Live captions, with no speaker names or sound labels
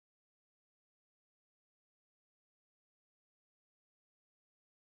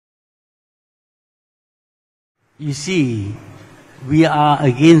You see, we are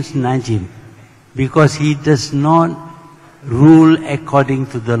against Najib because he does not rule according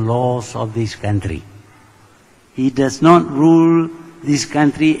to the laws of this country. He does not rule this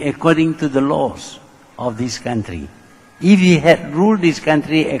country according to the laws of this country. If he had ruled this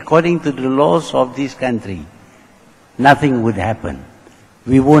country according to the laws of this country, nothing would happen.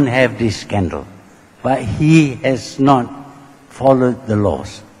 We won't have this scandal. But he has not followed the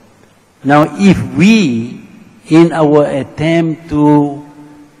laws. Now, if we, in our attempt to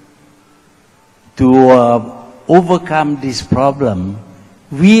overcome this problem,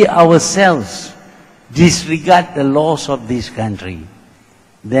 we ourselves disregard the laws of this country,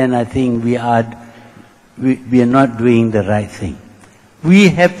 then I think we are not doing the right thing. We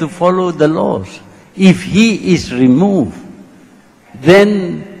have to follow the laws. If he is removed,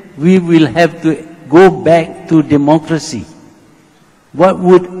 then we will have to go back to democracy. What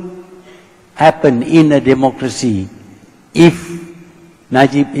would happen in a democracy if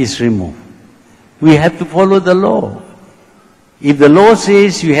Najib is removed? We have to follow the law. If the law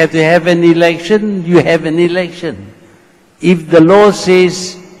says you have to have an election, you have an election. If the law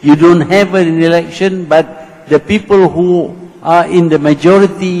says you don't have an election, but the people who are in the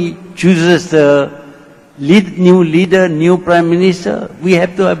majority chooses the new leader, new prime minister, we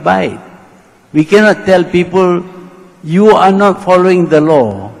have to abide. We cannot tell people, you are not following the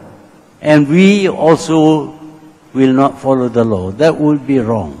law, and we also will not follow the law. That would be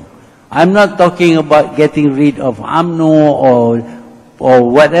wrong. I'm not talking about getting rid of UMNO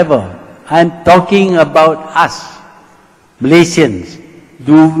or whatever. I'm talking about us, Malaysians.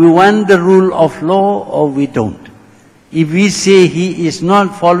 Do we want the rule of law or we don't? If we say he is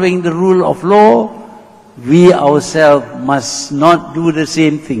not following the rule of law, we ourselves must not do the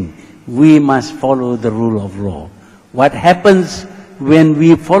same thing. We must follow the rule of law. What happens when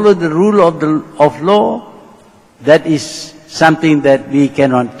we follow the rule of law, that is something that we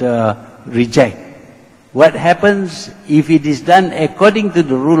cannot reject. What happens if it is done according to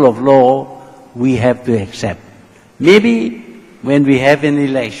the rule of law, we have to accept. Maybe when we have an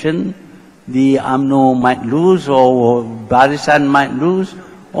election, the UMNO might lose, or Barisan might lose,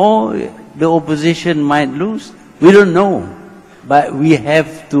 or the opposition might lose. We don't know. But we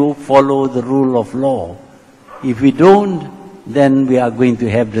have to follow the rule of law. If we don't, then we are going to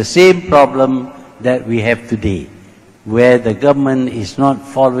have the same problem that we have today, where the government is not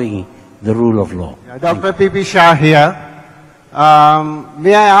following the rule of law. Dr. P.P. Shah here.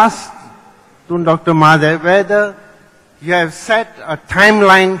 May I ask Tun Dr. Mahathir whether you have set a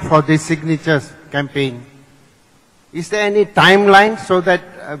timeline for the signatures campaign? Is there any timeline so that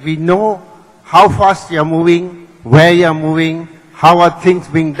we know how fast you are moving, where you are moving, how are things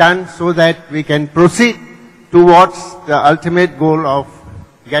being done, so that we can proceed towards the ultimate goal of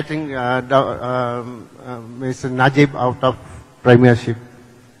getting Mr. Najib out of premiership?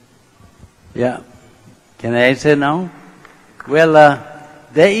 Yeah. Can I answer now? Well,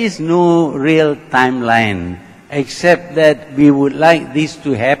 there is no real timeline, except that we would like this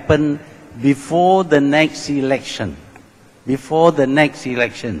to happen before the next election. Before the next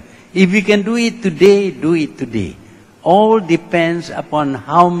election. If we can do it today, do it today. All depends upon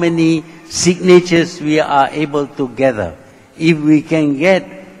how many signatures we are able to gather. If we can get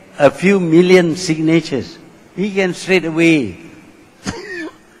a few million signatures, we can straight away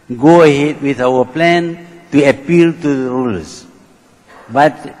go ahead with our plan to appeal to the rulers.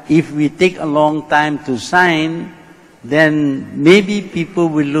 But if we take a long time to sign, then maybe people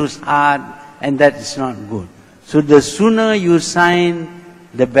will lose heart, and that is not good. So the sooner you sign,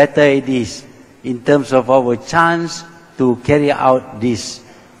 the better it is in terms of our chance to carry out this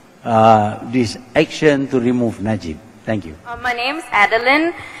action to remove Najib. Thank you. My name's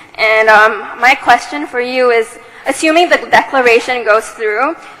Adeline, and my question for you is, assuming the declaration goes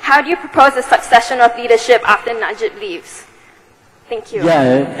through, how do you propose the succession of leadership after Najib leaves? Thank you.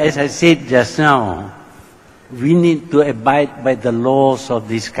 Yeah, as I said just now, we need to abide by the laws of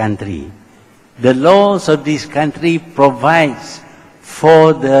this country. The laws of this country provides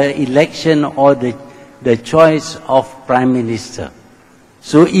for the election or the choice of Prime Minister.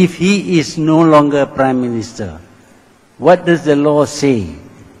 So if he is no longer Prime Minister, what does the law say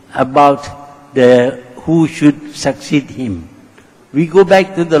about who should succeed him? We go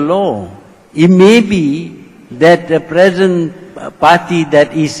back to the law. It may be that the present party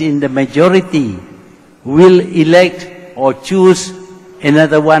that is in the majority will elect or choose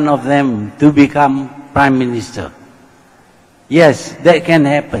another one of them to become Prime Minister. Yes, that can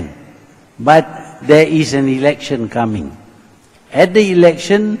happen. But there is an election coming. At the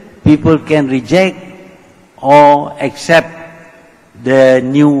election, people can reject or accept the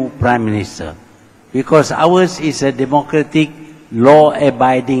new Prime Minister. because ours is a democratic,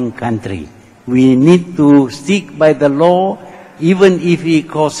 law-abiding country. We need to stick by the law, even if it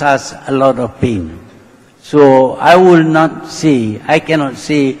causes us a lot of pain. So I will not say, I cannot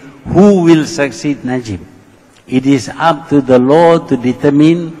say who will succeed Najib. It is up to the law to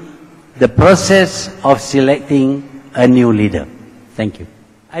determine the process of selecting a new leader. Thank you.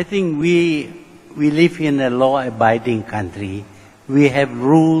 I think we live in a law-abiding country. We have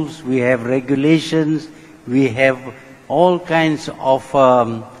rules, we have regulations, we have all kinds of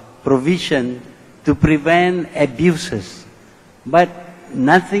provision to prevent abuses. But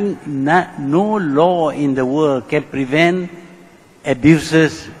no law in the world can prevent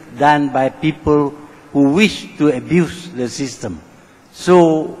abuses done by people who wish to abuse the system.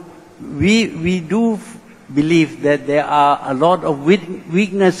 So we do believe that there are a lot of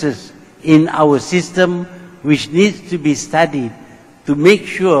weaknesses in our system which needs to be studied to make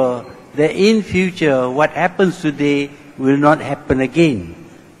sure that in future what happens today will not happen again.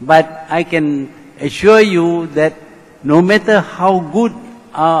 But I can assure you that no matter how good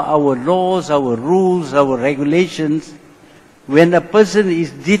are our laws, our rules, our regulations, when a person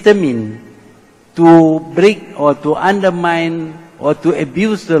is determined to break or to undermine or to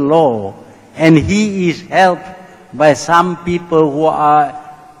abuse the law, and he is helped by some people who are,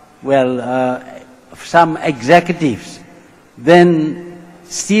 some executives, then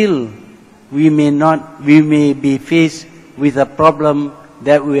still we may be faced with a problem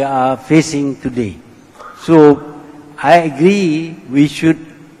that we are facing today. So I agree we should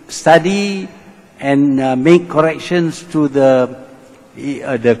study and make corrections to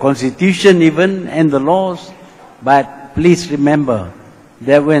the constitution even and the laws, but please remember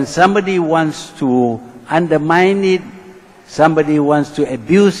that when somebody wants to undermine it, somebody wants to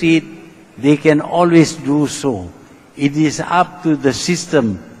abuse it, they can always do so. It is up to the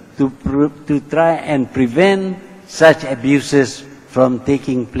system to try and prevent such abuses from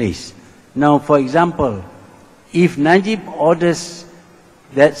taking place. Now, for example, if Najib orders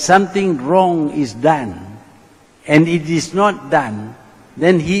that something wrong is done and it is not done,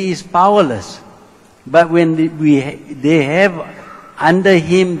 then he is powerless. But when they have under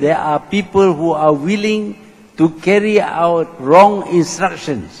him, there are people who are willing to carry out wrong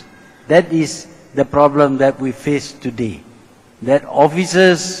instructions. That is the problem that we face today. That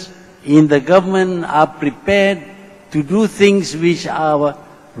officers in the government are prepared to do things which are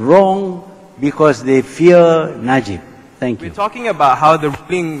wrong because they fear Najib. Thank you. We're talking about how the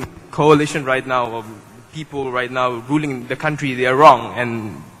ruling coalition right now, or people right now ruling the country, they are wrong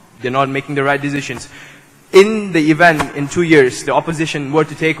and they're not making the right decisions. In the event in 2 years the opposition were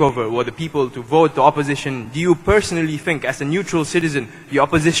to take over, or the people to vote the opposition, do you personally think, as a neutral citizen, the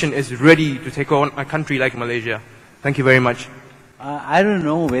opposition is ready to take on a country like Malaysia? Thank you very much. I don't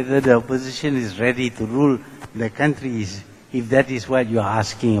know whether the opposition is ready to rule the countries, if that is what you're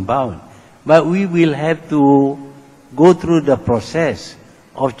asking about. But we will have to go through the process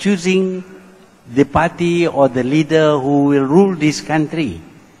of choosing the party or the leader who will rule this country.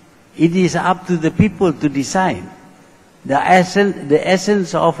 It is up to the people to decide. The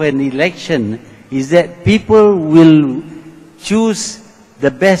essence of an election is that people will choose the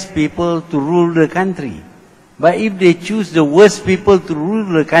best people to rule the country. But if they choose the worst people to rule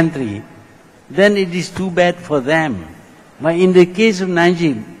the country, then it is too bad for them. But in the case of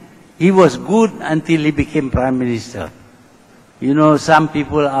Najib, he was good until he became Prime Minister. You know, some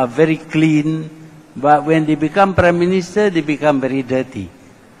people are very clean, but when they become Prime Minister, they become very dirty.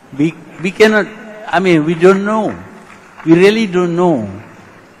 We cannot, we don't know. We really don't know.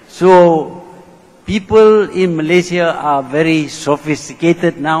 So, people in Malaysia are very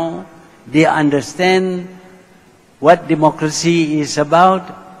sophisticated now. They understand what democracy is about,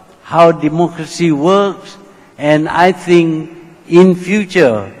 how democracy works, and I think in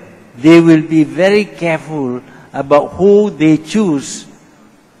future they will be very careful about who they choose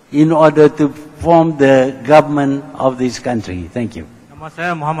in order to form the government of this country. Thank you. Nama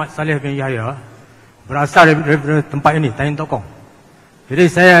saya Muhammad Saleh bin Yahya, berasal dari tempat ini, Tanjung Tokong. Jadi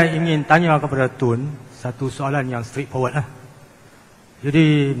saya ingin tanya kepada Tun satu soalan yang straightforward lah.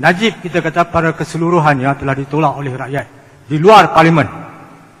 Jadi Najib kita kata pada keseluruhannya telah ditolak oleh rakyat di luar parlimen.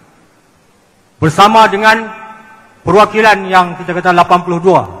 Bersama dengan perwakilan yang kita kata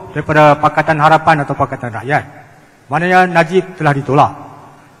 82 daripada Pakatan Harapan atau Pakatan Rakyat. Maknanya Najib telah ditolak.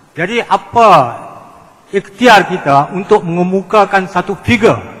 Jadi apa ikhtiar kita untuk mengemukakan satu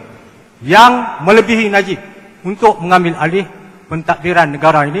figure yang melebihi Najib untuk mengambil alih pentadbiran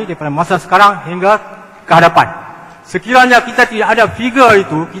negara ini daripada masa sekarang hingga ke hadapan? Sekiranya kita tidak ada figure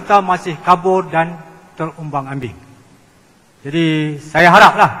itu, kita masih kabur dan terumbang-ambing. Jadi saya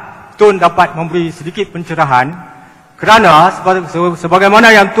haraplah Tun dapat memberi sedikit pencerahan kerana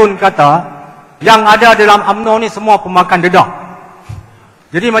sebagaimana yang Tun kata, yang ada dalam UMNO ni semua pemakan dedah.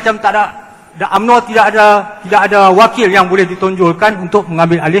 Jadi macam tak ada UMNO tidak ada wakil yang boleh ditonjolkan untuk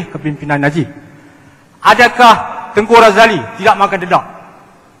mengambil alih kepimpinan Najib. Adakah Tengku Razali tidak makan dedah?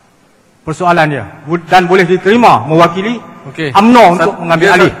 Persoalan dia, dan boleh diterima mewakili UMNO untuk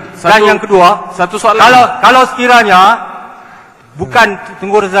mengambil alih. Dan yang kedua, satu soalan. Kalau sekiranya bukan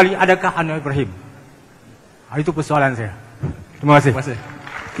Tengku Razali, adakah Anwar Ibrahim? Itu persoalan saya. Terima kasih.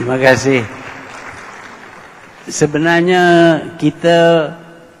 Terima kasih. Sebenarnya kita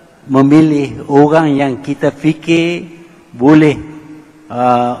memilih orang yang kita fikir boleh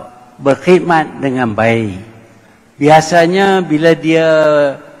berkhidmat dengan baik. Biasanya bila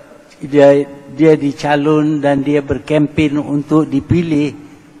dia dicalon dan dia berkempen untuk dipilih,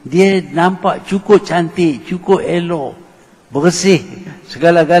 dia nampak cukup cantik, cukup elok, bersih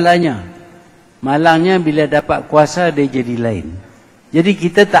segala-galanya. Malangnya bila dapat kuasa dia jadi lain. Jadi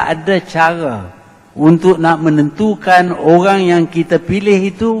kita tak ada cara untuk nak menentukan orang yang kita pilih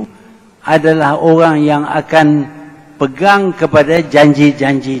itu adalah orang yang akan pegang kepada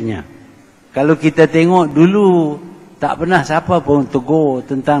janji-janjinya. Kalau kita tengok dulu, tak pernah siapa pun tegur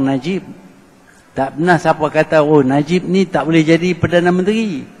tentang Najib. Tak pernah siapa kata, oh Najib ni tak boleh jadi Perdana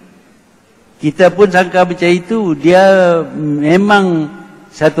Menteri. Kita pun sangka macam itu. Dia memang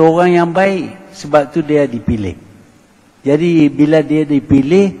satu orang yang baik, sebab tu dia dipilih. Jadi bila dia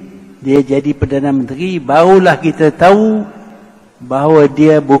dipilih, dia jadi Perdana Menteri, barulah kita tahu bahawa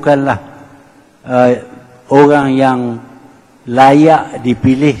dia bukanlah orang yang layak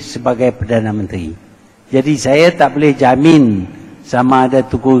dipilih sebagai Perdana Menteri. Jadi saya tak boleh jamin sama ada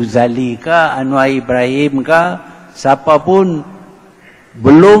Tengku Razali ke, Anwar Ibrahim ke, siapa pun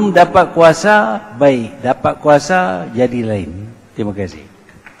belum dapat kuasa, baik. Dapat kuasa, jadi lain. Terima kasih.